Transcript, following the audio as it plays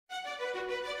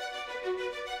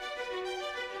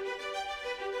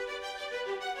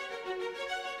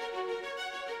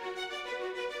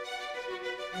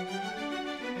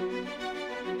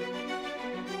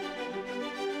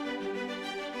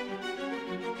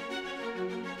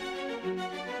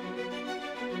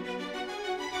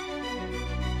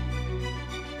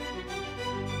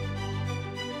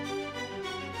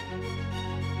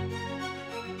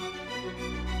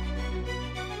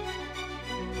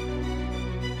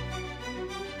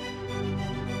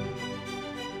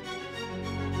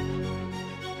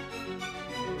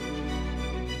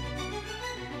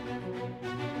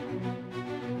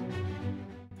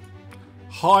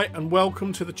Hi and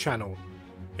welcome to the channel.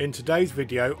 In today's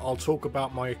video I'll talk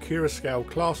about my Accurascale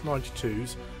Class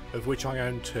 92s, of which I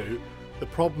own two, the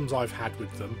problems I've had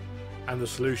with them and the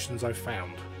solutions I've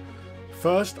found.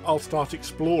 First I'll start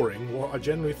exploring what I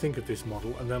generally think of this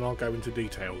model and then I'll go into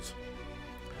details.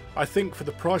 I think for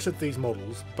the price of these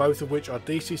models, both of which are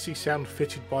DCC sound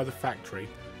fitted by the factory,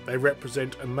 they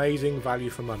represent amazing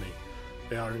value for money.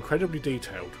 They are incredibly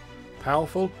detailed,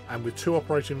 powerful and with two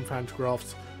operating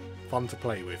pantographs, fun to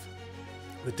play with.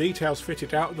 The details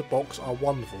fitted out of the box are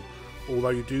wonderful, although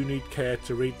you do need care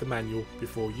to read the manual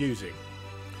before using.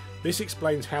 This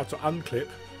explains how to unclip,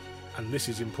 and this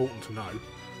is important to know,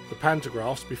 the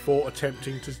pantographs before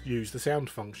attempting to use the sound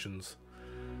functions.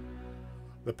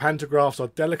 The pantographs are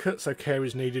delicate, so care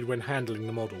is needed when handling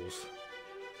the models.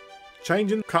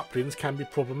 Changing couplings can be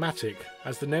problematic,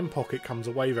 as the NEM pocket comes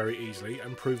away very easily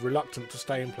and proved reluctant to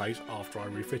stay in place after I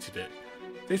refitted it.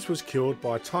 This was cured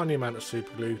by a tiny amount of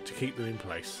super glue to keep them in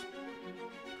place.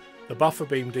 The buffer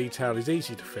beam detail is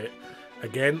easy to fit.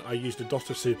 Again, I used a dot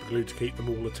of super glue to keep them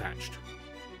all attached.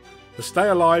 The Stay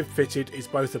Alive fitted is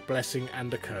both a blessing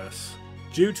and a curse.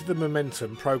 Due to the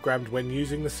momentum programmed when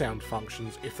using the sound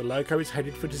functions, if the loco is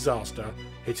headed for disaster,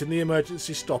 hitting the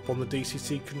emergency stop on the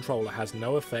DCC controller has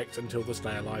no effect until the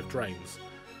Stay Alive drains.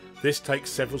 This takes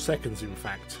several seconds in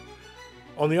fact.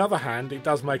 On the other hand, it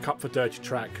does make up for dirty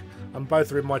track, and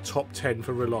both are in my top 10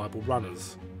 for reliable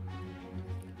runners.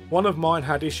 One of mine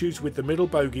had issues with the middle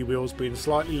bogie wheels being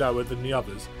slightly lower than the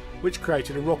others, which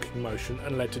created a rocking motion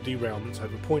and led to derailments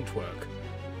over point work.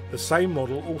 The same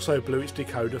model also blew its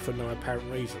decoder for no apparent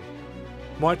reason.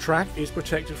 My track is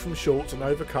protected from shorts and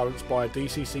overcurrents by a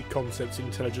DCC Concepts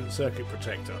intelligent circuit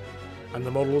protector, and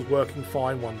the model was working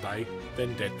fine one day,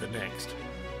 then dead the next.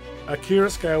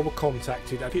 Accurascale were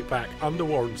contacted and it back under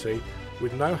warranty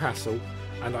with no hassle,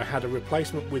 and I had a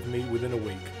replacement with me within a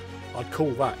week. I'd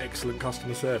call that excellent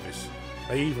customer service.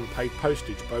 They even paid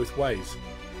postage both ways.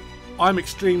 I'm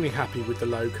extremely happy with the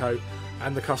loco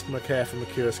and the customer care from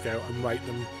Accurascale and rate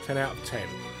them 10 out of 10.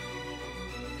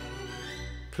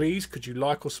 Please could you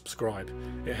like or subscribe?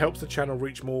 It helps the channel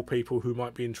reach more people who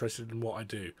might be interested in what I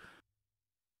do.